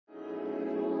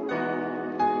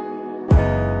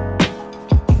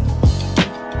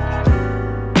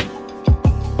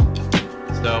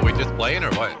So we just playing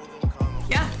or what?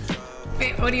 Yeah.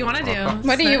 Wait, what do you want to do?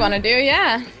 What do you want to do?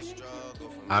 Yeah.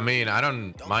 I mean, I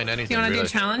don't mind anything. Do you want to really.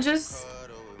 do challenges?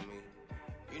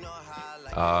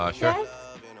 Sure. Yes.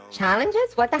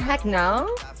 Challenges? What the heck?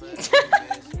 No.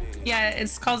 Yeah,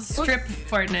 it's called Strip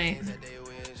Fortnite.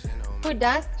 Who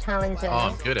does challenges? Oh,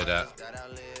 I'm good at that.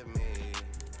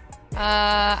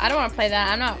 I don't want to play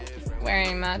that. I'm not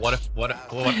wearing much. What? Me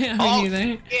Oh,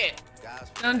 neither. shit.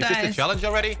 Don't Is die. this a challenge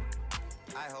already?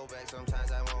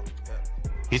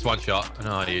 He's one shot.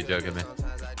 No, you're joking me.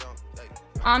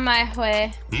 On my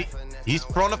way. He's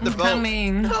front of the I'm boat.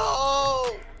 coming.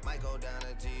 No!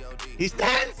 He's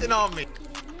dancing on me.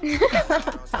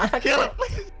 Kill him,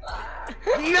 please.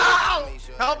 No!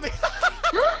 Help me.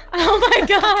 Oh my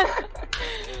god.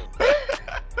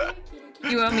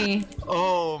 You owe me.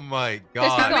 Oh my There's god.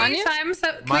 How people on many you? times?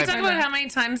 Can we My- talk about how many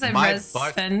times I've My res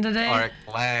butts Sven today? are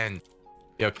cleansed.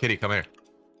 Yo, Kitty, come here.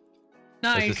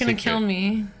 No, It's you're a gonna secret. kill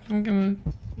me. I'm gonna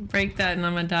break that and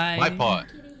I'm gonna die. My pot.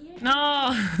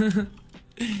 No.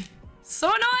 So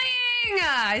annoying!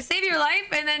 I save your life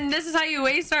and then this is how you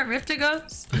waste our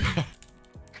Riftigos?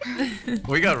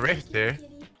 We got rift here.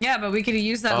 Yeah, but we could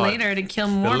use that Oh, later to kill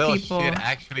The more little people. shit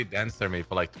actually danced on me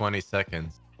for like 20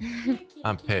 seconds.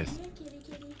 I'm pissed.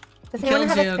 Does anyone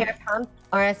have Killed a you. spare pump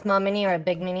or a small mini or a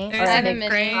big mini? There's or have a a big mini.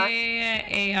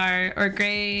 gray AR or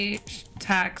gray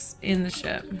tax in the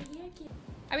ship.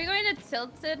 Are we going to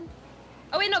Tilted?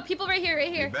 Oh wait, no, people right here, right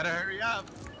You here. better hurry up.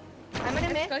 I'm gonna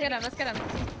miss Let's go it. get him. Let's get him.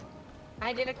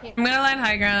 I did a kick. I'm gonna land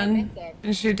high ground missed it.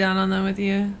 and shoot down on them with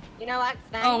you. You know what,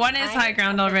 Sven? Oh, one is I high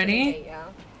ground already. appreciate you.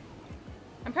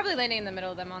 I'm probably landing in the middle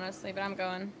of them, honestly, but I'm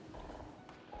going.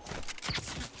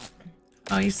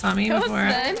 Oh, you saw me Go, before.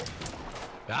 Sven.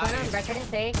 Going on Nice. record and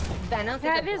say, Svennoss is Can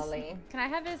I a have his? bully. Can I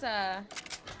have his?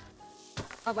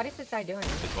 Oh, what is this guy doing?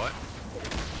 It's what?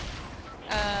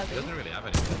 He doesn't really have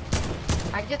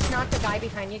anything. I just knocked the guy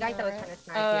behind you guys that was trying to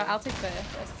snipe you. I'll take this.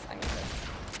 I need this.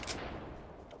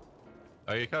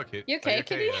 Are you okay, Kitty? You okay,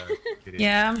 Kitty? Kitty?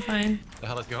 Yeah, I'm fine. What the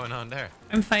hell is going on there?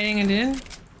 I'm fighting a dude.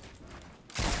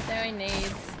 Throwing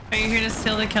nades. Are you here to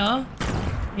steal the kill?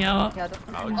 Yeah. Killed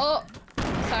him. Ouch. Oh,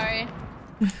 sorry.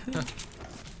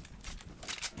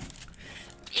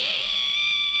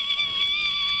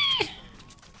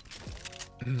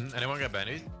 Anyone got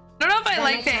bennies? I don't know if I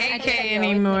like the I AK think I always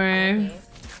anymore.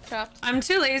 take Chopped. I'm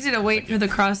too lazy to wait for the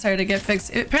crosshair to get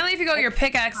fixed. Apparently, if you go your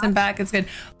pickaxe and back, it's good.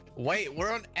 Wait,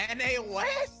 we're on NA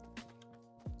West?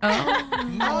 Oh.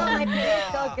 Oh, my ping is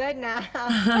so good now.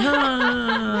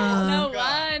 No God.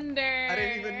 wonder. I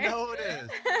didn't even notice.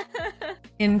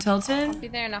 In Tilted? Be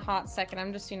there in a hot second.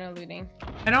 I'm just, looting.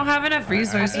 I don't have enough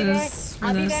resources for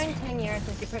I'll be there this. in 10 years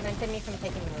since you prevented me from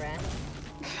taking the rest.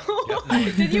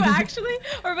 Did you actually?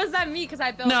 Or was that me? Because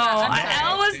I built No, that. I'm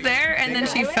sorry. Elle was there and then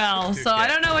she fell. So I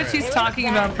don't know what she's was talking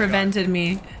bad. about prevented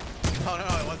me. Oh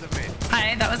no, it wasn't me.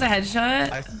 Hi, that was a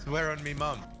headshot. I swear on me,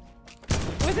 mom.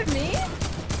 Was it me?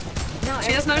 No,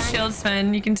 She has no shield,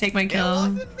 Sven. You can take my It kill.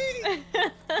 wasn't me.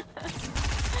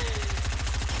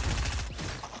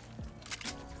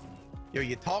 Yo,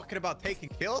 you talking about taking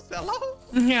kills? Hello?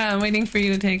 Yeah, I'm waiting for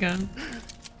you to take them.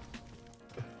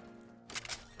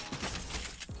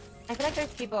 I feel like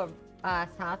there's people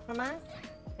south from us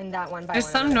in that one by There's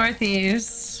one some over there.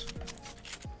 northeast.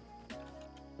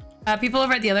 People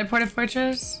over at the other Port of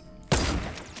Fortress.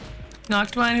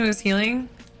 Knocked one who was healing.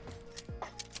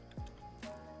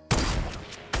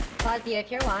 Fuzzy, if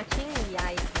you're watching,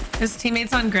 yikes. His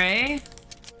teammates on gray.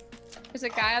 There's a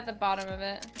guy at the bottom of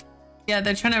it. Yeah,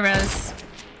 they're trying to res.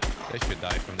 They should die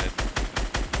from this.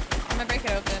 I'm gonna break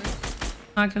it open.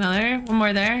 Knocked another. One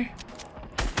more there.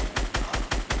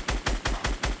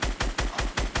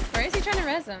 Where is he trying to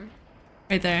res him?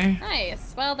 Right there.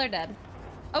 Nice. Well, they're dead.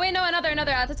 Oh wait, no, another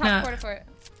at the top No. quarter fort.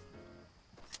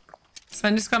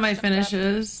 Sven just got my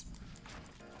finishes.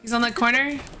 He's on the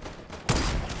corner.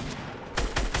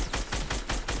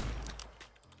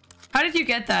 How did you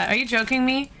get that? Are you joking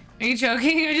me? Are you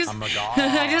joking? I just I'm a god.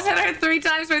 I just hit her 3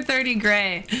 times for 30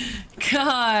 gray.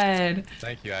 God.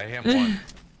 Thank you, I am one.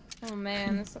 Oh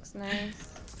man, this looks nice.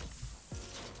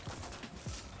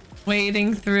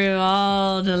 Wading through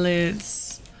all the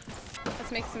loots.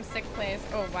 Let's make some sick plays.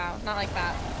 Oh wow, not like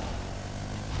that.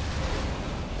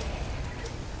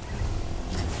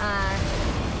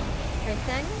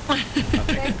 Kristen?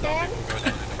 Kristen?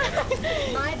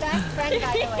 My best friend,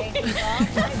 by the way, people. My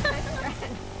best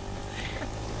friend.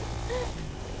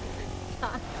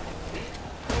 Stop.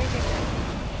 Where's your friend?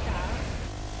 Stop.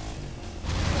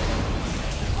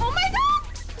 Oh my god!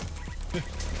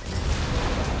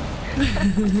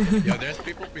 Yo, there's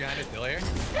people behind us still here.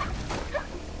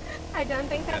 I don't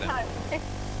think that's how it works.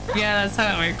 Yeah, that's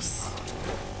how it works.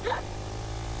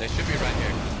 They should be right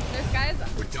here. There's guys.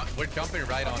 We're jumping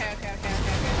right on Okay, it. okay.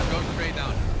 I'm going straight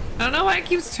down. I don't know why it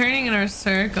keeps turning in our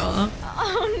circle.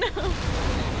 Oh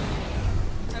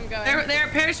no. I'm going. They're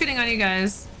parachuting on you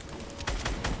guys.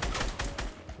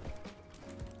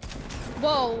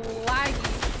 Whoa,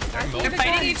 laggy. They're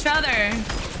fighting each other.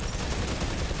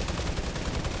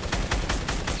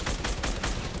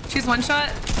 She's one shot.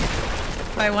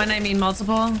 By one, I mean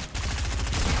multiple.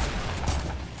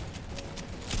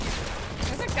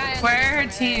 There's a guy on Where are her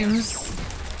teams?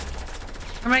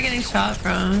 Where am I getting shot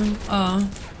from? Oh.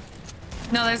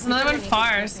 No, there's another one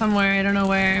far somewhere. I don't know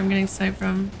where I'm getting sniped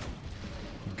from.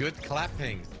 Good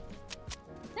clapping.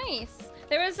 Nice.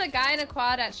 There was a guy in a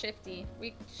quad at Shifty.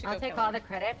 We should I'll go take kill all him. the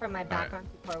credit for my background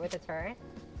support with the turret.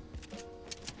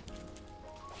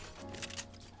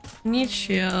 I need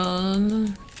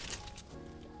shield.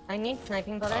 I need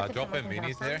sniping bullets. if Drop in someone can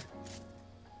minis drop here.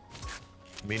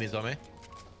 Minis on me.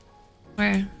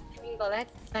 Where? one. Sniping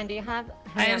bullets. Sven, do you have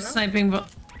I heavy have ammo? sniping, but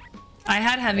I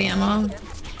had heavy ammo.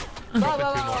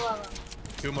 Whoa.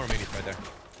 Two more minis right there.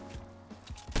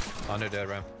 Under the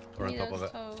ramp. Or on Need top of those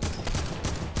it. toes.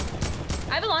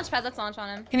 I have a launch pad. Let's launch on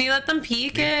him. Can you let them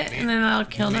peek it and then I'll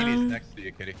kill Minis them? next to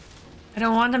you, Kitty. I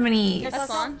don't want them to eat. There's That's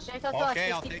also, on. there's also Okay,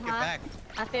 a I'll 50 take it pot, back.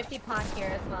 a 50 pot here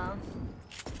as well.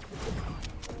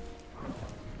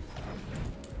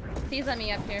 He's on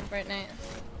me up here, Fortnite.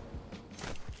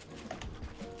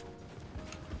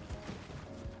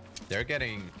 They're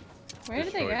getting. Where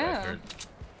did they destroyed by go? turn.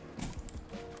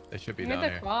 They should be I down heard the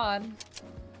here. quad.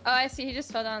 Oh, I see. He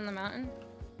just fell down the mountain.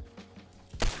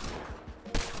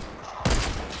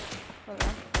 Hold on.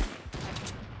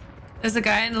 There's a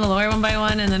guy in the lower one by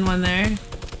one and then one there.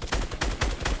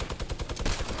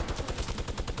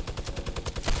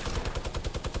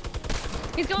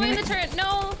 He's going in the turret.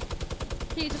 No!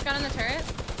 He just got in the turret.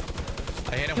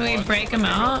 I hit him Can we once, break but him they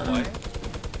dropped out? twice.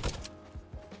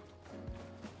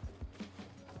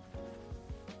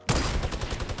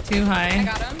 Too I high.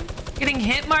 got him. Getting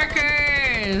hit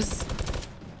markers.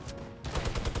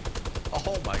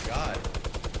 Oh my god.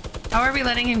 How are we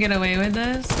letting him get away with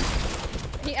this?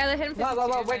 I hit him 52. Whoa.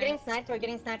 We're sorry. getting sniped. We're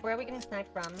getting sniped. Where are we getting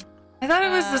sniped from? I thought it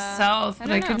was the south, I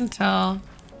but I don't know. couldn't tell.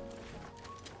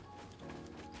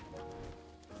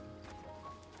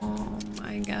 Oh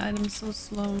my god, I'm so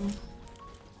slow.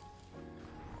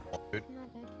 Dude.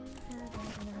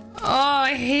 Oh,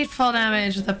 I hate fall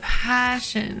damage with a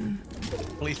passion.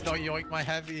 Please don't yoink my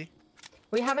heavy.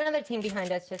 We have another team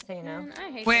behind us, just so you know. Man,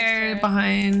 I hate Where this turret.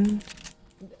 behind?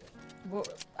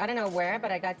 I don't know where,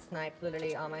 but I got sniped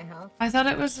literally on my house. I thought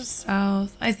it was the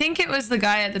south. I think it was the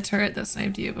guy at the turret that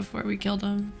sniped you before we killed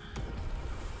him.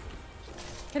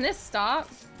 Can this stop?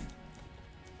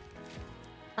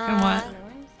 And what?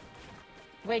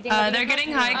 Wait, Dingo, do you They're have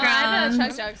getting heavy high Oh, I have a ground.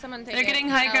 chug jug. Someone take They're it. getting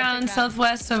Yeah, high I'll ground take that.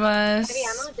 southwest of us. Heavy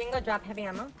ammo? Dingo, drop heavy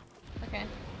ammo. Okay.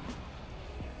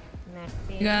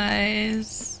 Merci. You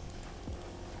guys.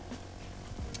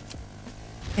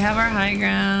 We have our high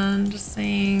ground. Just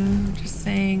saying. Just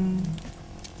saying.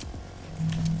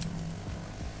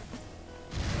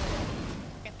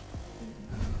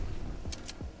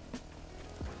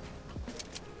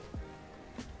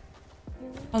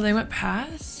 Oh, they went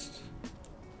past?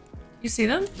 You see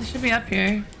them? They should be up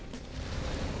here.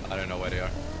 I don't know where they are.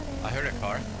 I heard a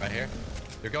car right here.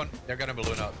 They're gonna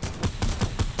balloon up.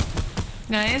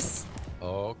 Nice.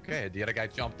 Okay, the other guy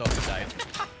jumped off and died.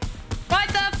 What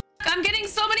the f? I'm getting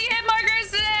so many hit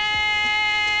markers today!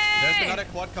 There's another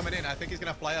quad coming in. I think he's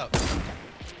gonna fly up.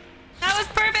 That was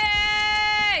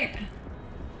perfect!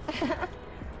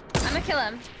 I'm gonna kill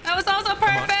him. That was also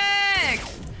perfect!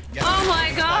 Get Oh him. my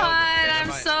Get him. god, Get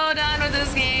him. I'm so done with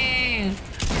this game.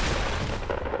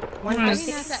 I'm gonna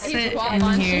He's sit wall in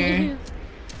launching. here.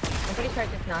 I'm pretty sure I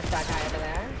just knocked that guy over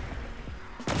there.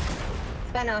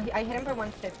 Svenno, I hit him for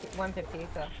 150,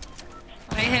 so.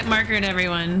 I hit markered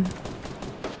everyone.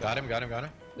 Got him. There's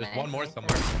Nice. one more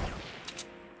somewhere.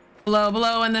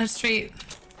 Below in the street.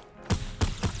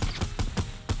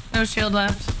 No shield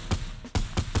left.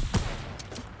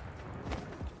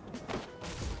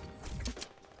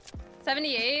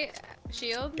 $78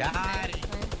 shield. Got Nice, it.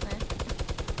 nice.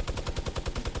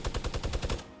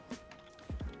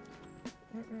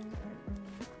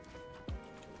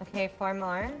 Okay, 4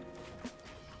 more.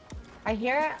 I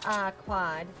hear a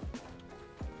quad.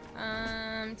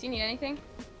 Do you need anything?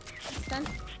 It's done.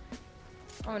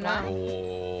 Oh no.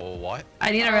 Oh, what?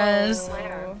 I need a res.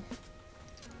 Where?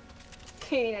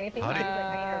 Do you need anything? How did-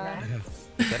 I need a res.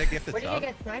 Is that a gifted Where did you sub?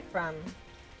 get sniped from?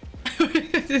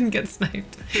 I didn't get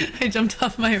sniped. I jumped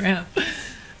off my ramp.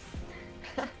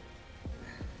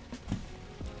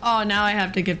 Oh, now I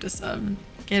have to gift a sub.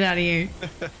 Get out of here.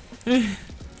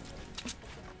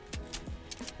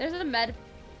 There's a med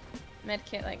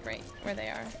kit like right where they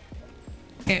are.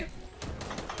 Okay.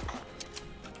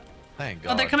 Thank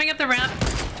God. Oh, they're coming up the ramp.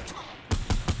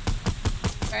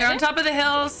 They're on top of the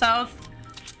hill, south.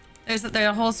 There's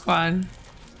a whole squad.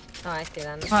 Oh, I see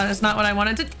them. Oh, that's not what I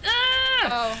wanted to. Ah!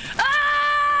 Oh.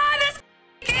 Ah! This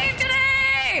game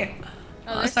today!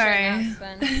 Oh, sorry.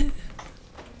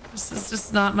 This is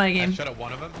just not my game. I shot at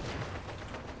one of them.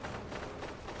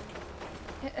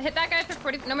 Hit that guy for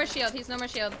 40. No more shield. He's no more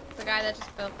shield. The guy that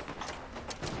just built.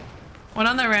 One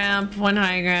on the ramp, one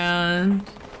high ground.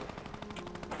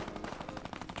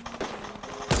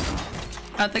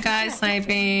 Got the guy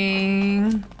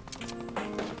sniping.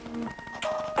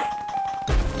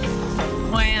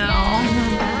 Wow.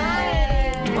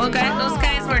 Well, guys, those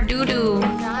guys were doo-doo.